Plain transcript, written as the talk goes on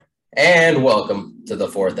And welcome to the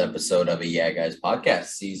fourth episode of a Yeah Guys podcast,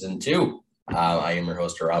 season two. I am your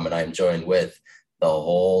host, Aram, and I'm joined with the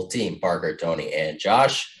whole team, Parker, Tony, and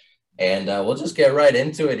Josh. And we'll just get right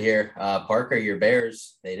into it here. Parker, your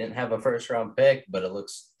Bears, they didn't have a first round pick, but it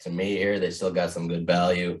looks to me here they still got some good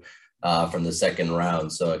value from the second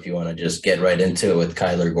round. So if you want to just get right into it with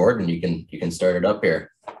Kyler Gordon, you can start it up here.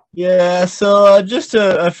 Yeah, so just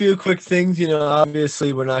a few quick things.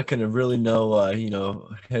 Obviously we're not going to really know,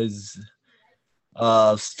 his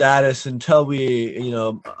status until we,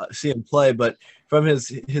 see him play. But from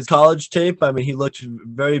his college tape, I mean, he looked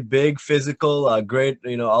very big, physical, great,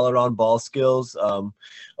 all around ball skills,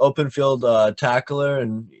 open field tackler,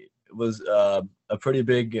 and was a pretty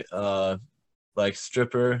big like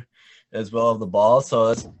stripper as well of the ball. So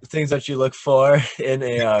that's things that you look for in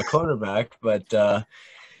a cornerback, but.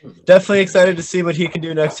 Definitely excited to see what he can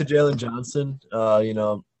do next to Jalen Johnson.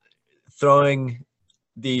 Throwing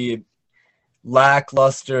the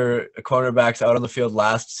lackluster cornerbacks out on the field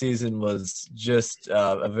last season was just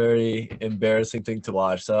a very embarrassing thing to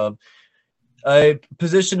watch. So a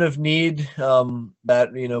position of need that,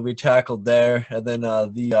 we tackled there. And then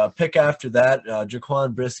the pick after that,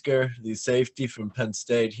 Jaquan Brisker, the safety from Penn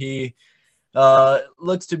State. He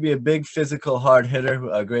looks to be a big physical hard hitter,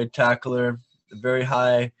 a great tackler, very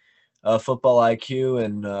high football IQ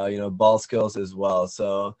and ball skills as well.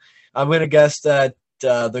 So I'm going to guess that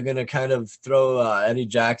they're going to kind of throw Eddie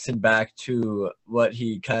Jackson back to what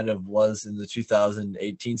he kind of was in the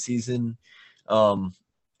 2018 season,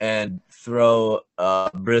 and throw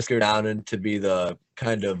Brisker down in to be the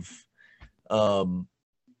kind of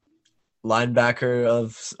linebacker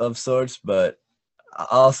of sorts. But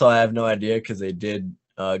also I have no idea because they did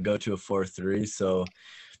go to a 4-3. So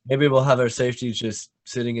maybe we'll have our safeties just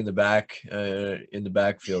sitting in the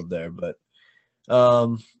backfield there. But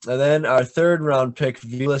and then our third round pick,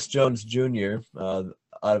 Velus Jones Jr., out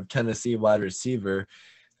of Tennessee, wide receiver.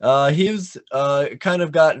 He was kind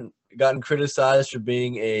of gotten criticized for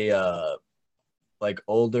being a like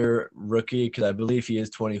older rookie, because I believe he is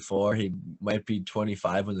 24. He might be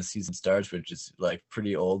 25 when the season starts, which is like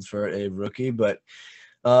pretty old for a rookie. But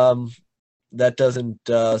that doesn't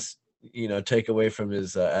take away from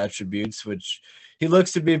his attributes, which he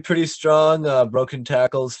looks to be pretty strong, broken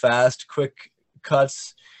tackles, fast, quick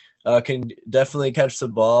cuts, can definitely catch the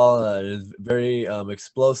ball, is very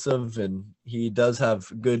explosive, and he does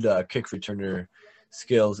have good kick returner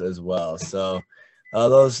skills as well. So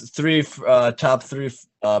those top three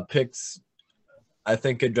picks, I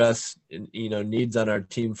think, address needs on our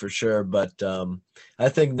team for sure. But I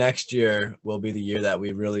think next year will be the year that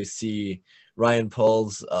we really see Ryan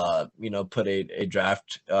Poles, put a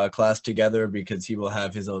draft class together, because he will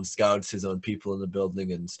have his own scouts, his own people in the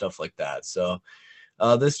building and stuff like that. So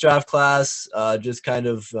this draft class, just kind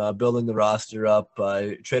of building the roster up.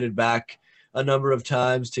 I traded back a number of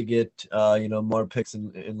times to get, more picks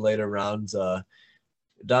in later rounds.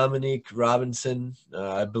 Dominique Robinson,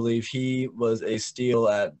 I believe he was a steal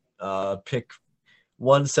at pick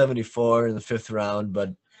 174 in the fifth round,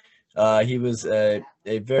 but he was a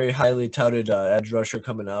very highly touted edge rusher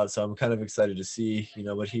coming out, so I'm kind of excited to see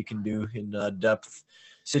what he can do in depth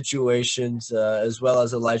situations, as well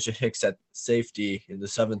as Elijah Hicks at safety in the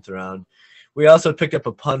seventh round. We also picked up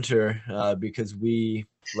a punter because we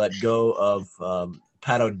let go of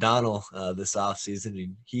Pat O'Donnell this offseason,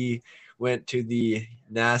 and he went to the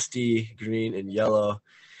nasty green and yellow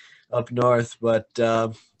up north. But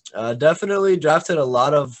definitely drafted a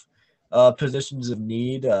lot of positions of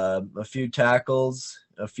need, a few tackles,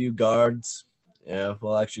 a few guards. Yeah,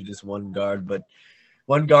 well, actually just one guard, but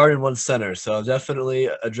one guard and one center. So definitely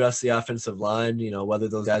address the offensive line. Whether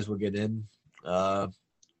those guys will get in,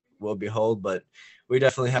 we'll behold. But we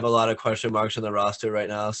definitely have a lot of question marks on the roster right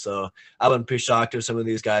now. So I wouldn't be shocked if some of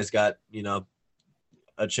these guys got,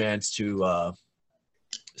 a chance to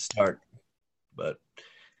start. But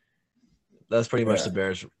that's pretty much the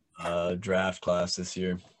Bears draft class this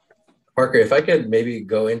year. Parker, if I could maybe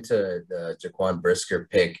go into the Jaquan Brisker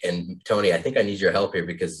pick, and Tony, I think I need your help here,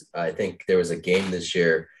 because I think there was a game this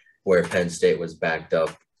year where Penn State was backed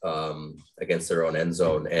up against their own end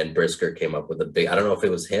zone, and Brisker came up with a big, I don't know if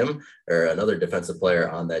it was him or another defensive player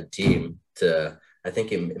on that team I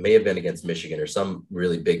think it may have been against Michigan or some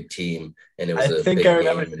really big team, and it was I think I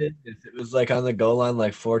remember it was like on the goal line,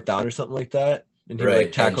 like fourth down or something like that, and he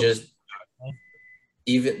like tackled. And just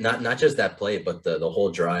even not just that play, but the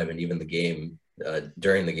whole drive, and even the game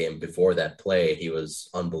during the game before that play, he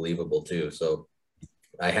was unbelievable too. So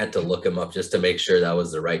I had to look him up just to make sure that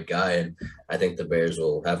was the right guy, and I think the Bears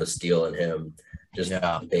will have a steal in him. just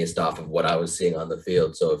based off of what I was seeing on the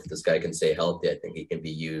field. So if this guy can stay healthy, I think he can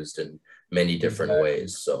be used in many different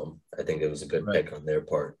ways. So I think it was a good pick on their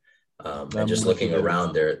part. And just looking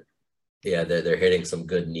around there, they're hitting some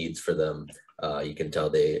good needs for them. You can tell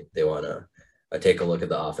they want to take a look at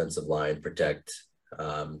the offensive line, protect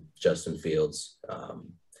Justin Fields,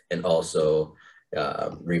 and also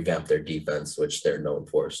revamp their defense, which they're known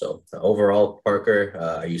for. So overall,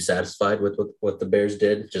 Parker, are you satisfied with what the Bears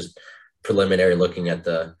did? Just preliminary looking at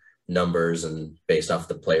the numbers and based off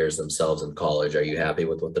the players themselves in college, are you happy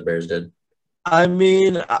with what the Bears did? I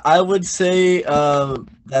mean, I would say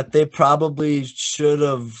that they probably should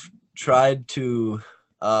have tried to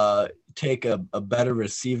take a better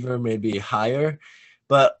receiver, maybe higher.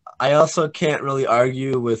 But I also can't really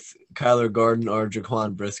argue with Kyler Gordon or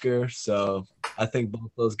Jaquan Brisker. So I think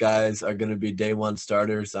both those guys are going to be day one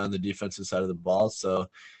starters on the defensive side of the ball. So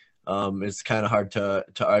it's kind of hard to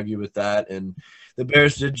argue with that. And the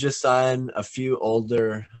Bears did just sign a few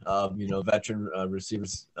older, veteran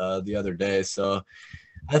receivers the other day. So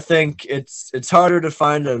I think it's harder to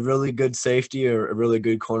find a really good safety or a really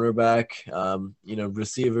good cornerback.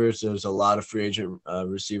 Receivers, there's a lot of free agent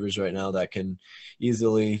receivers right now that can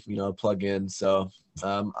easily, plug in. So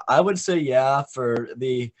I would say, for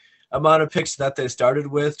the amount of picks that they started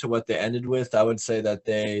with to what they ended with, I would say that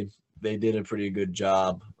they did a pretty good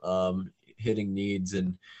job hitting needs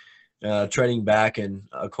and trading back and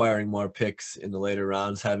acquiring more picks in the later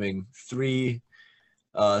rounds, having 3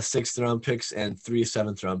 6th-round picks and 3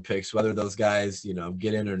 7th-round picks. Whether those guys,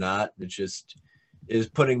 get in or not, it just is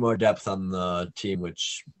putting more depth on the team,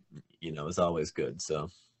 which, is always good. So,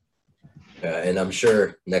 and I'm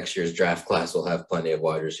sure next year's draft class will have plenty of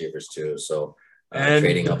wide receivers too. So, and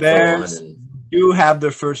trading the up Bears for one do have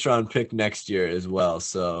their 1st-round pick next year as well.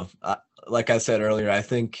 So, like I said earlier, I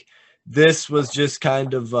think this was just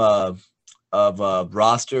kind of a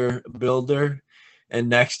roster builder, and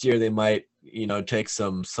next year they might take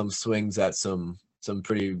some swings at some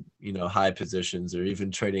pretty high positions, or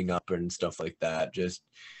even trading up and stuff like that.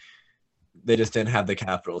 They just didn't have the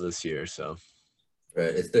capital this year. So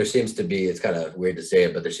right, there seems to be, it's kind of weird to say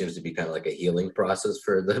it, but there seems to be kind of like a healing process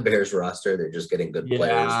for the Bears roster. They're just getting good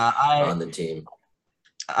players on the team.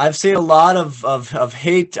 I've seen a lot of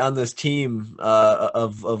hate on this team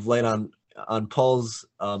of late on polls,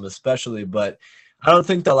 especially, but I don't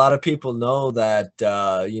think that a lot of people know that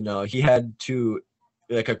he had to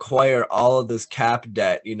acquire all of this cap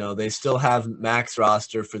debt. They still have max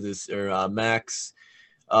roster for this, or max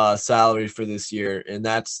salary for this year, and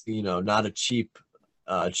that's not a cheap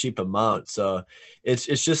amount. So it's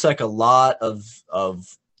just like a lot of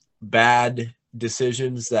bad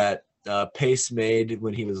decisions that Pace made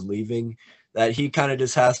when he was leaving, that he kind of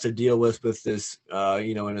just has to deal with this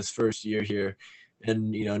in his first year here.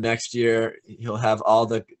 And next year he'll have all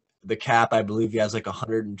the cap. I believe he has like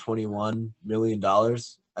 $121 million,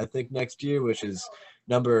 I think, next year, which is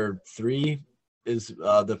number 3 is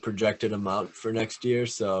the projected amount for next year.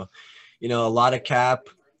 So a lot of cap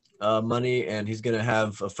money, and he's going to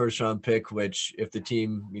have a 1st-round pick, which if the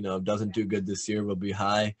team doesn't do good this year will be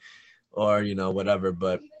high, or whatever.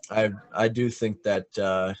 But I do think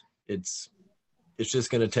that it's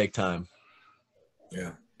just going to take time.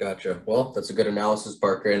 Yeah, gotcha. Well, that's a good analysis,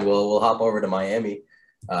 Parker, and we'll hop over to Miami.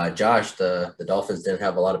 Josh, the Dolphins didn't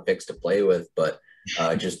have a lot of picks to play with, but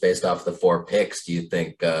just based off the 4 picks, do you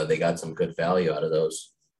think they got some good value out of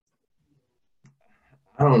those?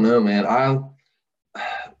 I don't know, man.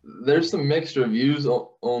 There's some mixed reviews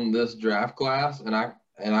on this draft class, and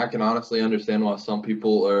I can honestly understand why some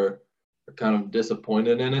people are kind of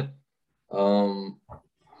disappointed in it.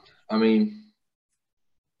 I mean,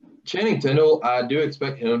 Channing Tindall, I do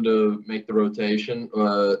expect him to make the rotation.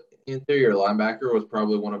 Interior linebacker was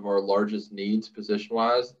probably one of our largest needs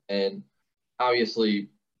position-wise, and obviously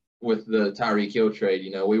with the Tyreek Hill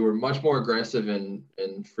trade, we were much more aggressive in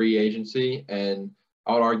free agency, and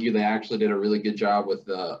I would argue they actually did a really good job with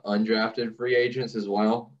undrafted free agents as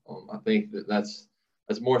well. I think that's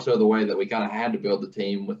more so the way that we kind of had to build the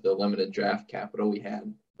team with the limited draft capital we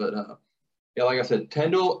had. But like I said,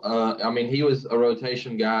 Tindall, he was a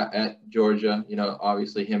rotation guy at Georgia,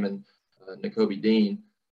 obviously him and Nakobe Dean.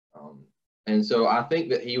 And so I think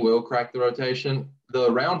that he will crack the rotation.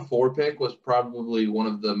 The round 4 pick was probably one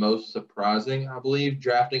of the most surprising, I believe,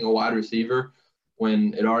 drafting a wide receiver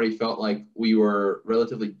when it already felt like we were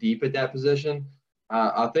relatively deep at that position.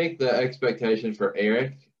 I think the expectation for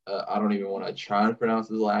Eric, I don't even want to try and pronounce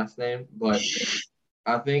his last name, but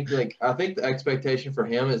I think the expectation for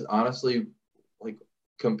him is honestly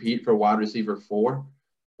compete for wide receiver 4,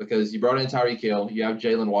 because you brought in Tyreek Hill, you have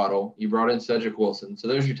Jalen Waddle, you brought in Cedric Wilson, so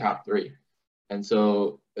there's your top 3. And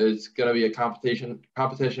so it's going to be a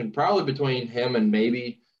competition probably between him and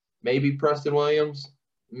maybe Preston Williams,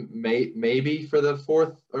 maybe for the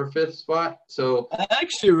 4th or 5th spot. So I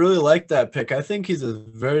actually really like that pick. I think he's a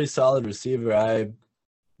very solid receiver. I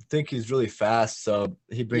think he's really fast, so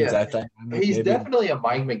he brings that dynamic. He's definitely a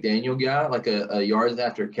Mike McDaniel guy, like a yards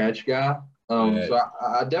after catch guy. Right. So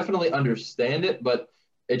I definitely understand it, but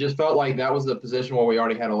it just felt like that was the position where we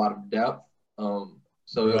already had a lot of depth.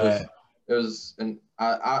 So it was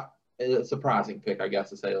a surprising pick, I guess,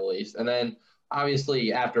 to say the least. And then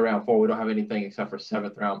obviously after round 4, we don't have anything except for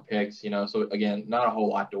 7th round picks, So again, not a whole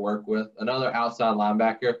lot to work with. Another outside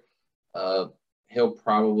linebacker, he'll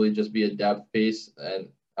probably just be a depth piece. And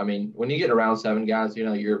I mean, when you get around 7 guys,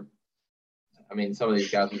 some of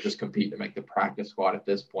these guys will just compete to make the practice squad at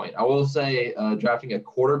this point. I will say drafting a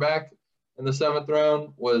quarterback in the 7th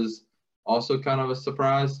round was also kind of a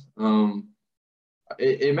surprise.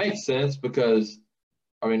 It makes sense because,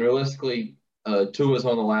 realistically, Tua's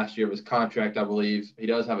on the last year of his contract, I believe. He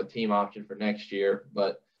does have a team option for next year,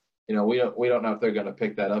 but we don't know if they're going to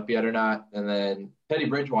pick that up yet or not. And then Teddy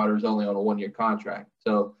Bridgewater is only on a 1-year contract,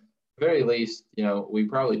 so at the very least, we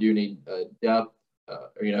probably do need depth.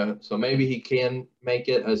 So maybe he can make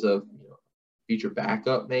it as a future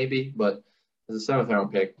backup, maybe. But as a 7th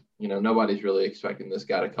round pick, nobody's really expecting this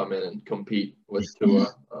guy to come in and compete with Tua.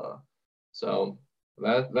 So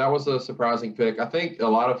that was a surprising pick. I think a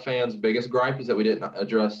lot of fans' biggest gripe is that we didn't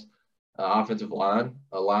address offensive line,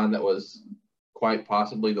 a line that was quite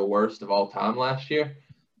possibly the worst of all time last year.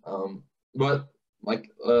 But like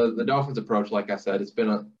the Dolphins' approach, like I said, it's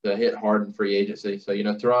been to hit hard in free agency. So,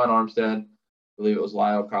 Teron Armstead, I believe it was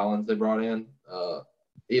Lyle Collins they brought in.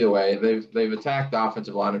 Either way, they've attacked the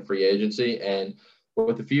offensive line in free agency, and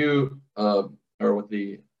with a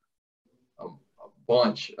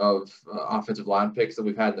bunch of offensive line picks that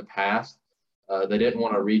we've had in the past, they didn't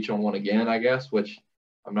want to reach on one again, I guess, which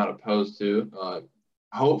I'm not opposed to.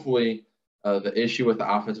 Hopefully, the issue with the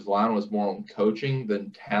offensive line was more on coaching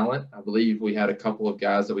than talent. I believe we had a couple of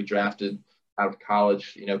guys that we drafted out of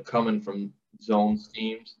college, coming from zone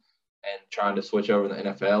schemes and trying to switch over to the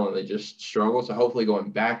NFL, and they just struggle. So hopefully going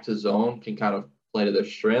back to zone can kind of play to their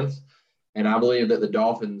strengths. And I believe that the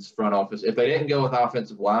Dolphins front office, if they didn't go with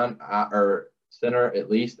offensive line or center at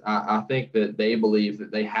least, I think that they believe that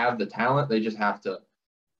they have the talent. They just have to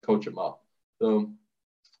coach them up. So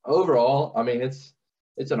overall,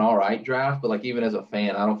 it's an all right draft, but like even as a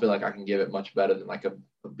fan, I don't feel like I can give it much better than like a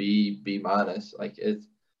B minus. Like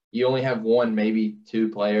you only have 1, maybe 2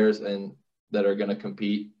 players and that are going to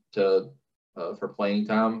compete for playing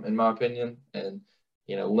time, in my opinion, and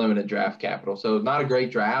limited draft capital. So not a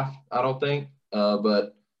great draft, I don't think,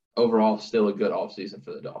 but overall still a good offseason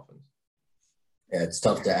for the Dolphins. Yeah, it's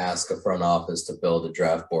tough to ask a front office to build a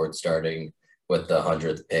draft board starting with the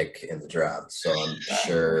 100th pick in the draft. So I'm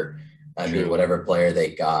sure. Whatever player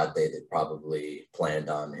they got, they probably planned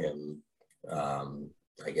on him,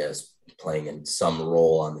 I guess, playing in some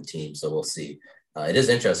role on the team. So we'll see. It is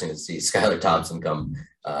interesting to see Skylar Thompson come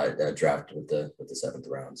drafted with the 7th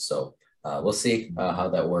round. So we'll see how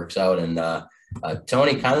that works out. And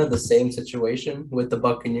Tony, kind of the same situation with the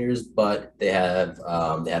Buccaneers, but they had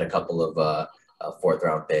a couple of 4th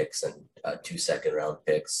round picks and 2 2nd round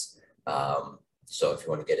picks. So if you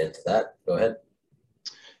want to get into that, go ahead.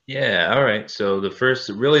 Yeah, all right. So the first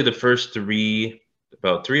 3,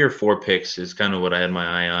 about 3 or 4 picks is kind of what I had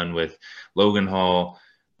my eye on with Logan Hall,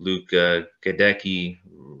 Luke Gadecki,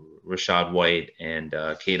 Rachaad White, and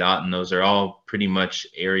Cade Otton. Those are all pretty much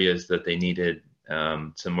areas that they needed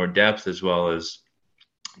some more depth, as well as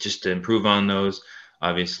just to improve on those.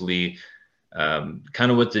 Obviously,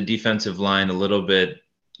 kind of with the defensive line a little bit,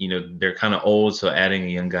 they're kind of old, so adding a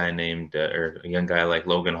young guy like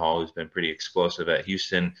Logan Hall, who's been pretty explosive at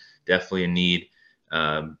Houston, definitely a need.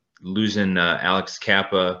 Losing Alex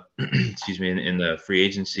Kappa, in the free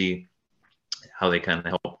agency, how they kind of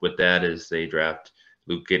help with that is they draft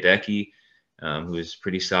Luke Gadecki, who is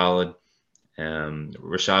pretty solid.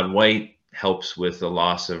 Rachaad White helps with the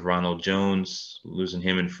loss of Ronald Jones, losing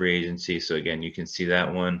him in free agency. So again, you can see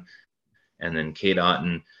that one. And then Cade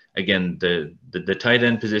Otton. Again, the tight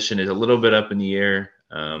end position is a little bit up in the air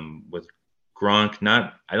with Gronk.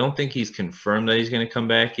 I don't think he's confirmed that he's going to come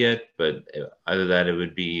back yet, but either that it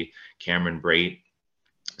would be Cameron Brate.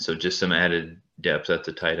 So just some added depth at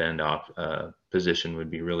the tight end position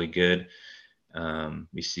would be really good.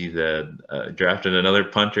 We see drafted another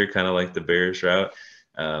punter, kind of like the Bears route.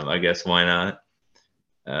 I guess why not?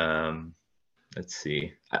 Let's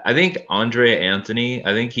see. I think Andre Anthony,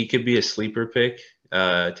 I think he could be a sleeper pick.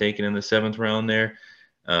 Taken in the 7th round there.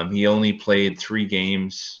 He only played 3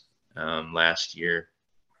 games last year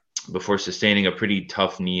before sustaining a pretty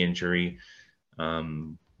tough knee injury.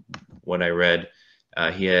 What I read,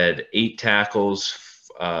 he had 8 tackles,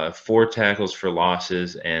 4 tackles for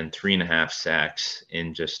losses, and 3.5 sacks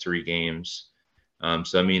in just 3 games.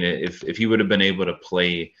 So, I mean, if he would have been able to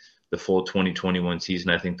play the full 2021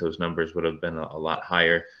 season, I think those numbers would have been a lot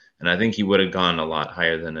higher. And I think he would have gone a lot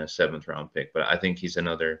higher than a 7th round pick. But I think he's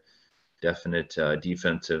another definite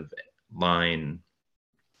defensive line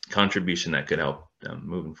contribution that could help them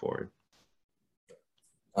moving forward.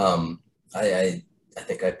 I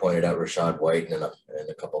think I pointed out Rachaad White in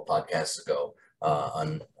a couple podcasts ago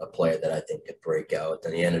on a player that I think could break out,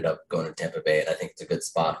 and he ended up going to Tampa Bay, and I think it's a good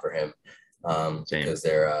spot for him because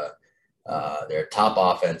they're a top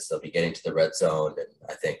offense. They'll be getting to the red zone, and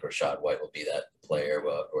I think Rachaad White will be that player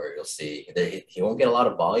where you'll see he won't get a lot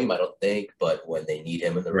of volume, I don't think, but when they need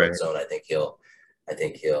him in the red zone, I think he'll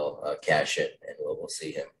cash in, and we'll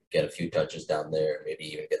see him get a few touches down there, maybe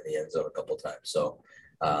even get in the end zone a couple times. So.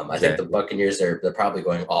 I think the Buccaneers they're probably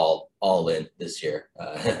going all in this year.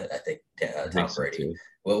 I think Tom Brady.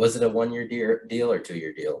 What was it, a 1-year deal or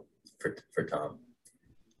 2-year deal for Tom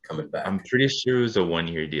coming back? I'm pretty sure it was a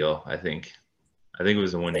 1-year deal. I think it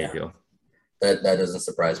was a 1-year deal. That doesn't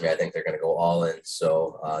surprise me. I think they're going to go all in.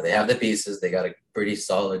 So they have the pieces. They got a pretty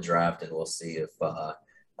solid draft, and we'll see if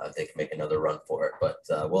they can make another run for it.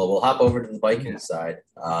 But we'll hop over to the Vikings side.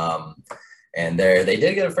 And they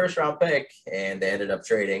did get a 1st-round pick, and they ended up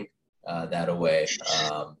trading that away.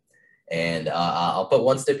 And I'll put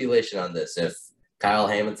one stipulation on this. If Kyle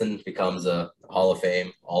Hamilton becomes a Hall of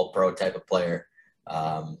Fame, all-pro type of player,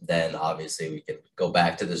 then obviously we can go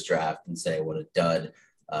back to this draft and say what a dud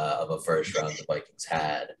of a 1st round the Vikings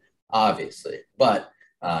had, obviously. But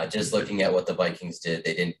just looking at what the Vikings did,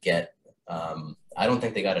 they didn't get I don't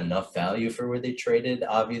think they got enough value for where they traded,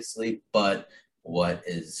 obviously, but what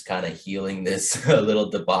is kind of healing this little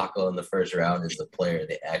debacle in the 1st round is the player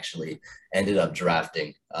they actually ended up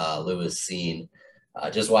drafting, Lewis Cine.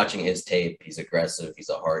 Just watching his tape, he's aggressive, he's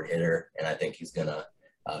a hard hitter, and I think he's going to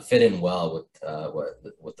fit in well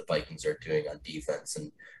with what the Vikings are doing on defense.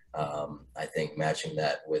 And I think matching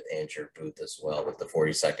that with Andrew Booth as well with the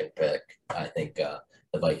 42nd pick, I think the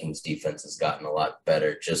Vikings defense has gotten a lot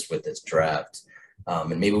better just with this draft.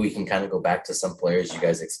 And maybe we can kind of go back to some players you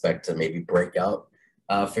guys expect to maybe break out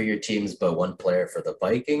for your teams. But one player for the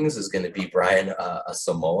Vikings is going to be Brian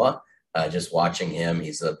Asamoah. Just watching him,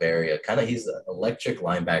 he's an electric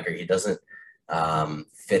linebacker. He doesn't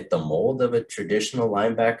fit the mold of a traditional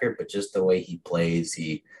linebacker, but just the way he plays,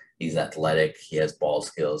 he's athletic. He has ball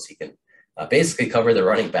skills. He can basically cover the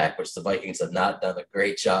running back, which the Vikings have not done a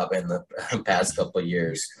great job in the past couple of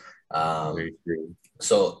years.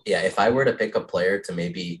 So, yeah, if I were to pick a player to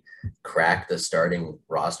maybe crack the starting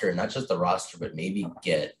roster, not just the roster, but maybe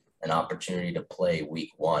get an opportunity to play week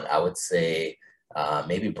 1, I would say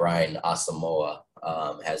maybe Brian Asamoah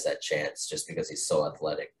has that chance just because he's so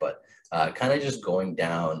athletic. But kind of just going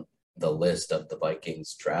down the list of the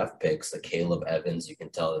Vikings draft picks, the Caleb Evans, you can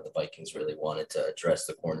tell that the Vikings really wanted to address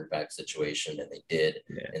the cornerback situation, and they did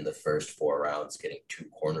in the first 4 rounds, getting 2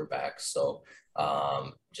 cornerbacks. So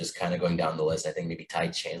just kind of going down the list, I think maybe Ty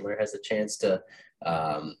Chandler has a chance to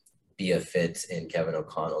be a fit in Kevin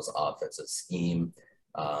O'Connell's offensive scheme.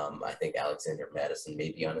 I think Alexander Madison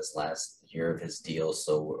may be on his last year of his deal,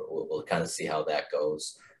 so we'll kind of see how that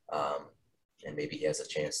goes. And maybe he has a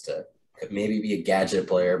chance to maybe be a gadget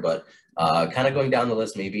player, but kind of going down the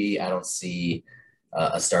list, maybe I don't see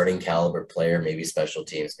a starting caliber player, maybe special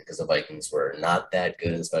teams, because the Vikings were not that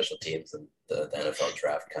good in special teams, and the NFL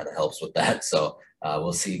draft kind of helps with that. So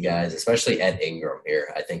we'll see, guys, especially Ed Ingram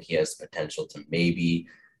here. I think he has potential to maybe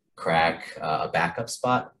crack a backup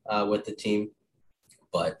spot with the team.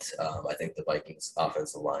 But I think the Vikings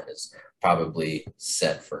offensive line is probably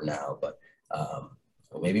set for now. But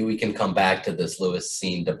maybe we can come back to this Lewis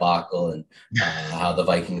Cine debacle and how the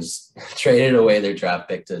Vikings traded away their draft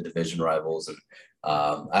pick to division rivals. And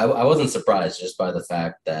I wasn't surprised just by the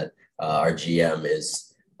fact that our GM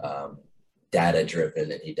is data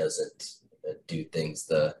driven and he doesn't do things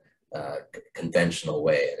the conventional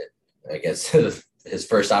way. And I guess his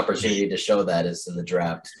first opportunity to show that is in the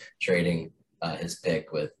draft, trading his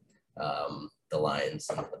pick with the Lions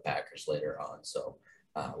and the Packers later on. So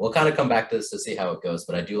we'll kind of come back to this to see how it goes,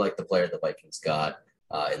 but I do like the player the Vikings got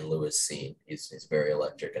in Lewis Cine. He's very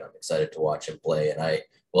electric, and I'm excited to watch him play. And I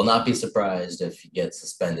will not be surprised if he gets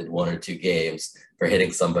suspended 1 or 2 games for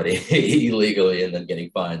hitting somebody illegally and then getting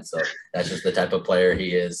fined. So that's just the type of player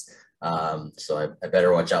he is. So I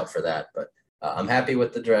better watch out for that. But I'm happy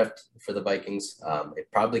with the draft for the Vikings.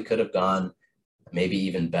 It probably could have gone maybe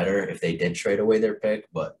even better if they did trade away their pick,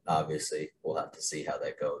 but obviously we'll have to see how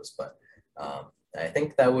that goes. But I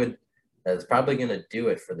think that's probably going to do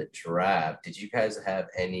it for the draft. Did you guys have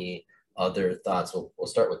any other thoughts? We'll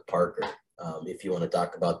start with Parker. If you want to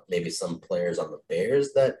talk about maybe some players on the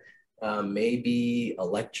Bears that may be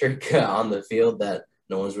electric on the field that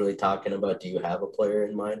no one's really talking about. Do you have a player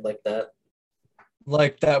in mind like that?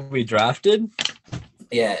 Like that we drafted?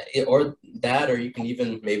 Yeah, or that, or you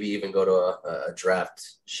can maybe even go to a draft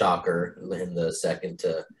shocker in the 2nd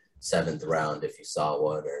to 7th round if you saw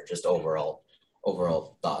one, or just overall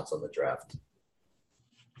thoughts on the draft.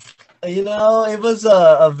 You know, it was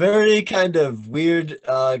a very kind of weird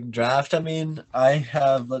draft. I mean,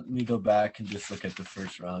 let me go back and just look at the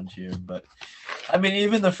first round here. But, I mean,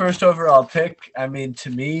 even the first overall pick, I mean, to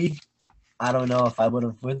me, I don't know if I would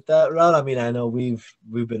have went that route. I mean, I know we've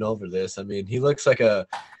been over this. I mean, he looks like a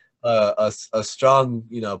strong,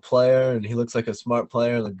 player, and he looks like a smart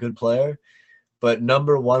player and a good player. But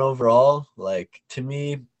number 1 overall, like, to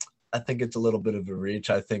me, I think it's a little bit of a reach.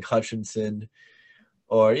 I think Hutchinson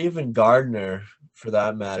or even Gardner, for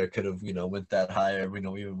that matter, could have, went that higher,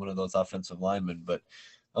 even one of those offensive linemen. But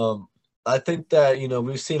I think that,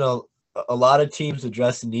 we've seen a lot of teams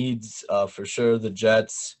address needs for sure. The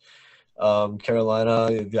Jets,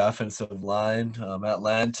 Carolina, the offensive line,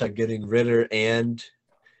 Atlanta getting Ritter and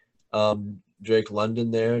Drake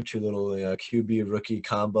London there, 2 little QB rookie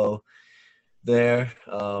combo there.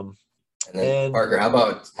 And then Parker, how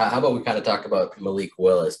about we kind of talk about Malik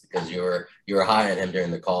Willis, because you were high on him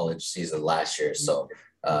during the college season last year. So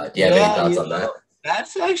do you have any thoughts on that?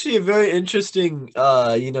 That's actually a very interesting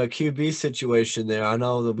QB situation there. I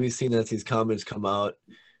know that we've seen that these comments come out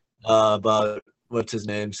about what's his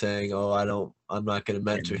name saying, I'm not going to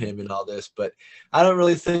mentor him and all this, but I don't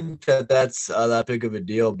really think that that's that big of a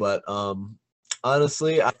deal. But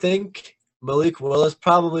honestly, I think Malik Willis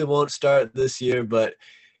probably won't start this year, but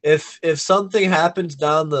if something happens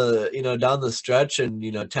down the stretch and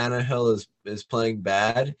Tannehill is playing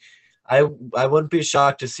bad, I wouldn't be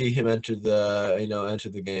shocked to see him enter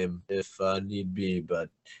the game if need be. But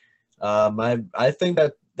I think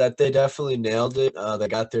that they definitely nailed it. They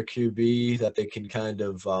got their QB that they can kind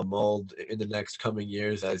of mold in the next coming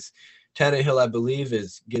years, as Tannehill, I believe,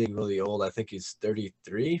 is getting really old. I think he's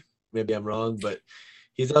 33. Maybe I'm wrong, but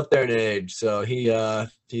he's up there in age, so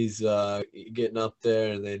he's getting up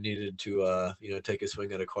there, and they needed to take a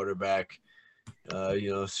swing at a quarterback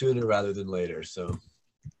sooner rather than later. So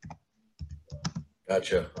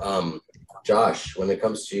gotcha. Josh, when it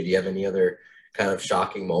comes to, do you have any other kind of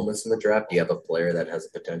shocking moments in the draft? Do you have a player that has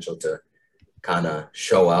the potential to kind of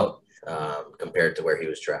show out compared to where he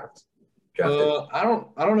was drafted? I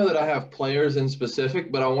don't know that I have players in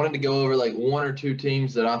specific, but I wanted to go over like 1 or 2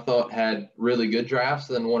 teams that I thought had really good drafts,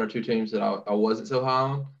 and then 1 or 2 teams that I wasn't so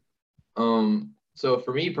high on. So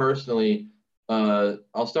for me personally,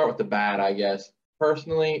 I'll start with the bad, I guess.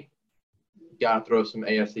 Personally, gotta throw some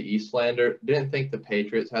AFC East slander. Didn't think the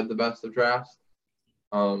Patriots had the best of drafts.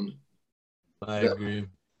 I agree.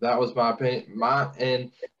 That was my opinion.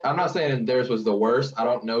 And I'm not saying theirs was the worst. I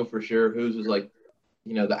don't know for sure whose was like,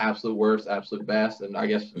 the absolute worst, absolute best. And I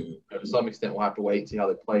guess to some extent we'll have to wait and see how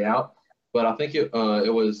they play out. But I think it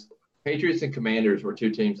was Patriots and Commanders were 2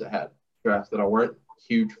 teams that had drafts that I weren't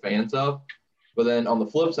huge fans of. But then on the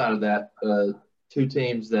flip side of that, 2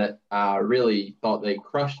 teams that I really thought they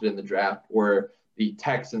crushed it in the draft were the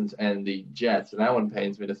Texans and the Jets. And that one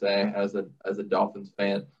pains me to say as a Dolphins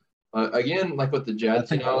fan. Again, like with the Jets,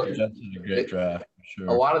 the Jets is a great draft. Sure.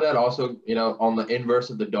 A lot of that also, on the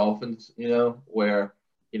inverse of the Dolphins, where,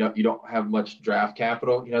 you don't have much draft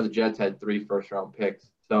capital. The Jets had 3 first-round picks.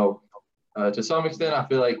 So, to some extent, I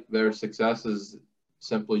feel like their success is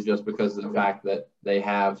simply just because of the fact that they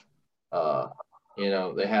have,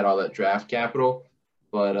 they had all that draft capital.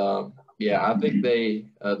 But, I think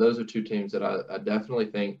those are 2 teams that I definitely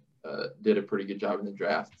think did a pretty good job in the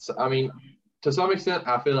draft. So, I mean, to some extent,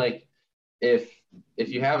 I feel like if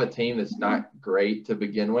you have a team that's not great to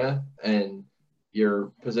begin with and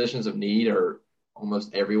your positions of need are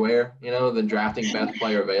almost everywhere, then drafting best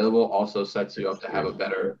player available also sets you up to have a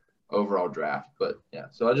better overall draft. But,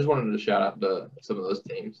 so I just wanted to shout out to some of those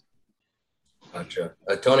teams. Gotcha.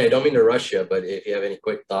 Tony, I don't mean to rush you, but if you have any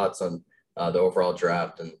quick thoughts on the overall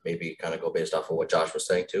draft and maybe kind of go based off of what Josh was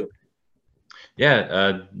saying too.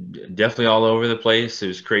 Yeah, definitely all over the place. It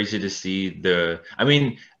was crazy to see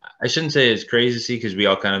I shouldn't say it's crazy to see because we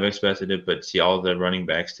all kind of expected it, but see all the running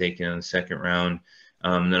backs taken in the 2nd round.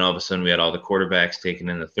 Then all of a sudden we had all the quarterbacks taken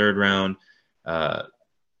in the 3rd round.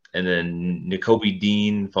 And then Nakobe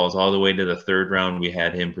Dean falls all the way to the 3rd round. We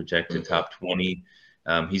had him projected top 20.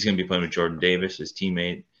 He's going to be playing with Jordan Davis, his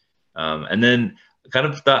teammate. And then kind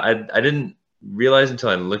of thought I didn't realize until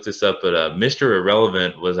I looked this up, but Mr.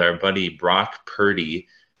 Irrelevant was our buddy Brock Purdy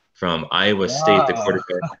from Iowa State, the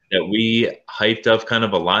quarterback that we hyped up kind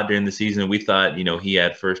of a lot during the season. We thought, he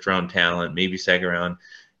had first-round talent, maybe second round.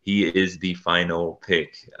 He is the final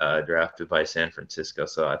pick drafted by San Francisco.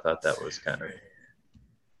 So I thought that was kind of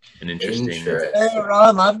an interesting. Hey,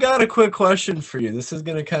 Ron, I've got a quick question for you. This is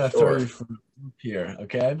going to kind of throw you from here,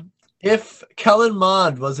 okay? If Kellen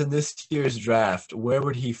Mond was in this year's draft, where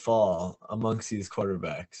would he fall amongst these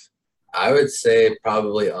quarterbacks? I would say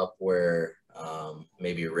probably up where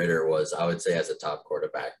maybe Ritter was. I would say as a top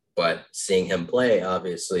quarterback. But seeing him play,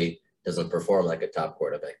 obviously, doesn't perform like a top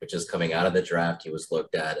quarterback. But just coming out of the draft, he was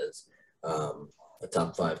looked at as a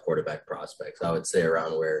top 5 quarterback prospect. So I would say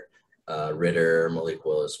around where Ritter, Malik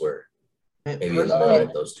Willis were, maybe in the middle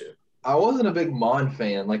of those two. I wasn't a big Mond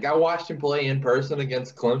fan. Like, I watched him play in person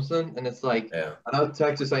against Clemson, and it's like, I know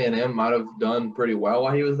Texas A&M might have done pretty well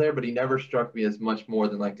while he was there, but he never struck me as much more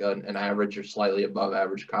than like an average or slightly above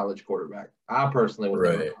average college quarterback. I personally would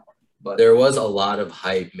right. But there was a lot of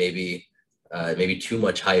hype, maybe too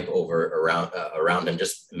much hype around him,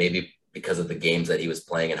 just maybe because of the games that he was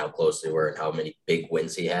playing and how close they were and how many big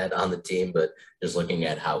wins he had on the team. But just looking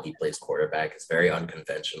at how he plays quarterback, it's very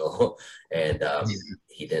unconventional. And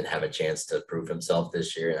he didn't have a chance to prove himself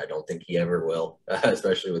this year. And I don't think he ever will,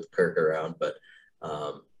 especially with Kirk around. But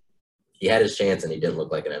he had his chance and he didn't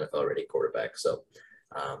look like an NFL-ready quarterback. So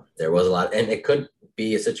there was a lot. And it could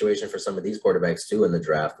be a situation for some of these quarterbacks too in the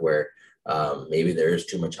draft where maybe there is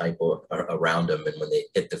too much hype around them. And when they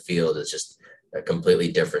hit the field, it's just a completely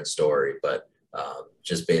different story, but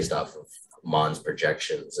just based off of Mond's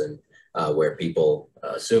projections and where people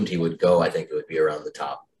assumed he would go, I think it would be around the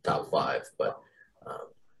top 5. But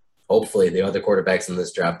hopefully the other quarterbacks in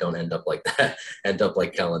this draft don't end up like that, end up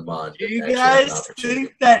like Kellen Mond. Do you guys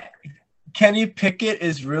think that Kenny Pickett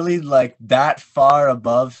is really like that far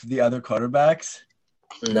above the other quarterbacks?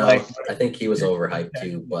 No, I think he was overhyped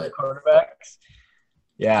too, but quarterbacks.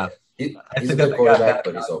 Yeah. He's a good quarterback,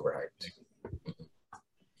 but he's overhyped.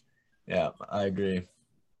 Yeah, I agree.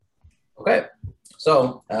 Okay.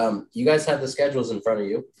 So you guys have the schedules in front of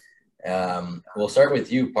you. We'll start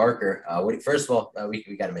with you, Parker. First of all, we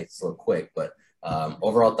got to make this a little quick, but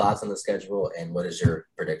overall thoughts on the schedule and what is your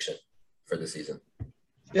prediction for the season?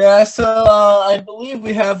 Yeah, so I believe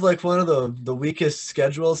we have like one of the weakest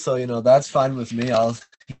schedules, so that's fine with me. I'll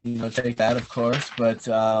take that, of course. But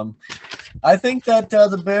I think that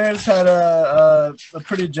the Bears had a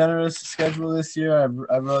pretty generous schedule this year.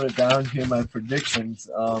 I wrote it down here, my predictions.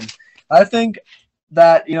 I think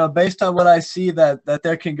that based on what I see, that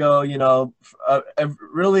there can go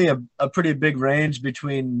really a pretty big range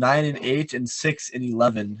between 9-8 and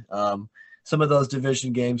 6-11. Some of those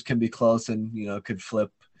division games can be close and could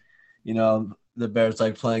flip. The Bears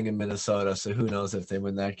like playing in Minnesota, so who knows if they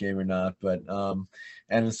win that game or not. But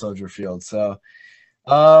and in Soldier Field, so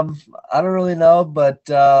I don't really know. But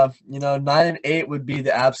 9-8 would be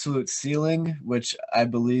the absolute ceiling, which I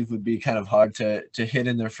believe would be kind of hard to hit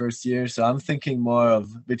in their first year. So I'm thinking more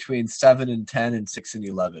of between 7-10 and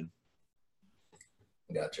 6-11.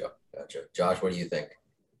 Gotcha. Josh, what do you think?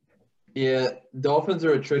 Yeah, Dolphins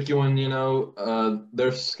are a tricky one,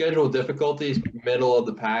 their schedule difficulties, middle of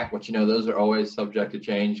the pack, which, those are always subject to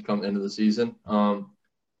change come into the season.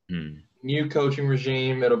 New coaching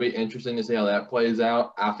regime, it'll be interesting to see how that plays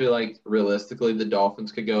out. I feel like realistically the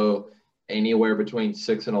Dolphins could go anywhere between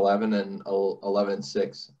 6-11 and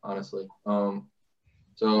 11-6, honestly.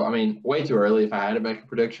 So, I mean, way too early. If I had to make a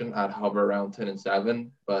prediction, I'd hover around 10-7,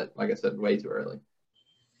 but like I said, way too early.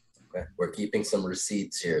 Okay. We're keeping some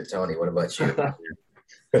receipts here. Tony, what about you?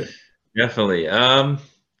 Definitely.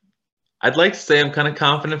 I'd like to say I'm kind of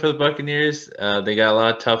confident for the Buccaneers. They got a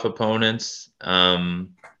lot of tough opponents.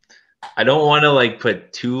 I don't want to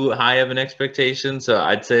put too high of an expectation, so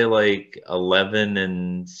I'd say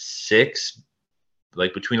 11-6,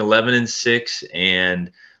 between 11-6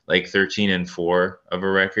 and 13-4 of a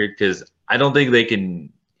record, because I don't think they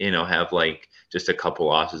can have just a couple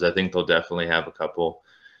losses. I think they'll definitely have a couple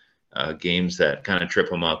games that kind of trip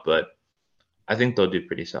them up, but I think they'll do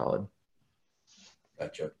pretty solid.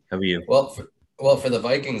 Gotcha. How about you? Well, for the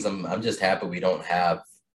Vikings, I'm just happy we don't have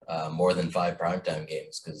more than 5 primetime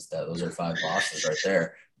games, because those are 5 losses right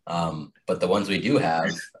there. But the ones we do have,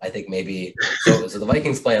 I think maybe so the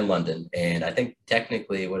Vikings play in London, and I think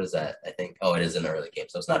technically, what is that? I think it is an early game,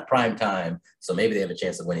 so it's not prime time. So maybe they have a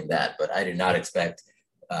chance of winning that, but I do not expect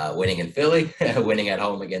winning in Philly, winning at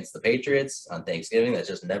home against the Patriots on Thanksgiving. That's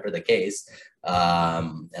just never the case.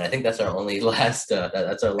 And I think that's our only last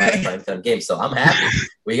primetime game. So I'm happy.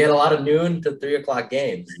 We get a lot of noon to 3 o'clock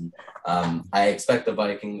games. And, I expect the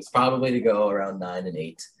Vikings probably to go around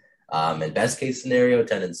 9-8. And best case scenario,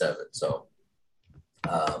 10-7. So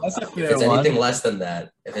That's a if fair it's anything one. less than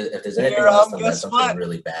that, if there's anything less than that, guess something what?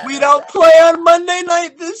 really bad. We don't play on Monday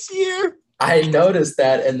night this year. I noticed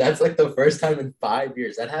that, and that's like the first time in 5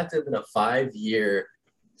 years. That had to have been a 5-year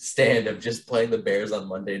stand of just playing the Bears on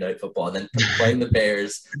Monday Night Football, and then playing the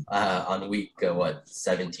Bears on week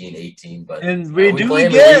 17, 18. But And we do play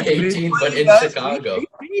them again. in week 18, but in Guys, Chicago. week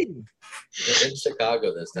 18. In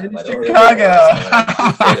Chicago this time. In I don't Chicago.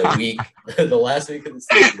 remember the week, the last week of the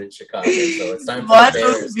season in Chicago. So it's time for the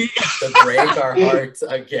Bears to break our hearts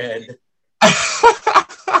again.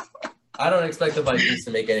 I don't expect the Vikings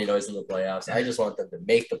to make any noise in the playoffs. I just want them to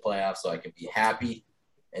make the playoffs so I can be happy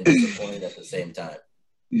and disappointed at the same time.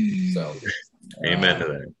 So, Amen to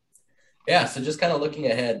that. Yeah, so just kind of looking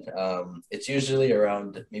ahead, it's usually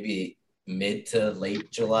around maybe mid to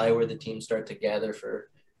late July where the teams start to gather for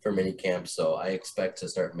mini camps. So I expect to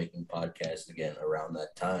start making podcasts again around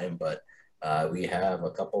that time. But we have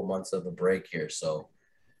a couple months of a break here. So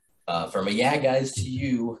from a guys to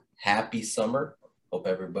you, happy summer. Hope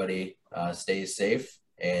everybody stays safe.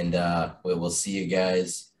 And we will see you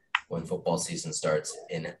guys when football season starts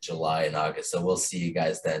in July and August. So we'll see you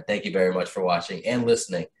guys then. Thank you very much for watching and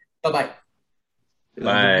listening. Bye-bye.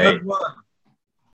 Bye. Good one.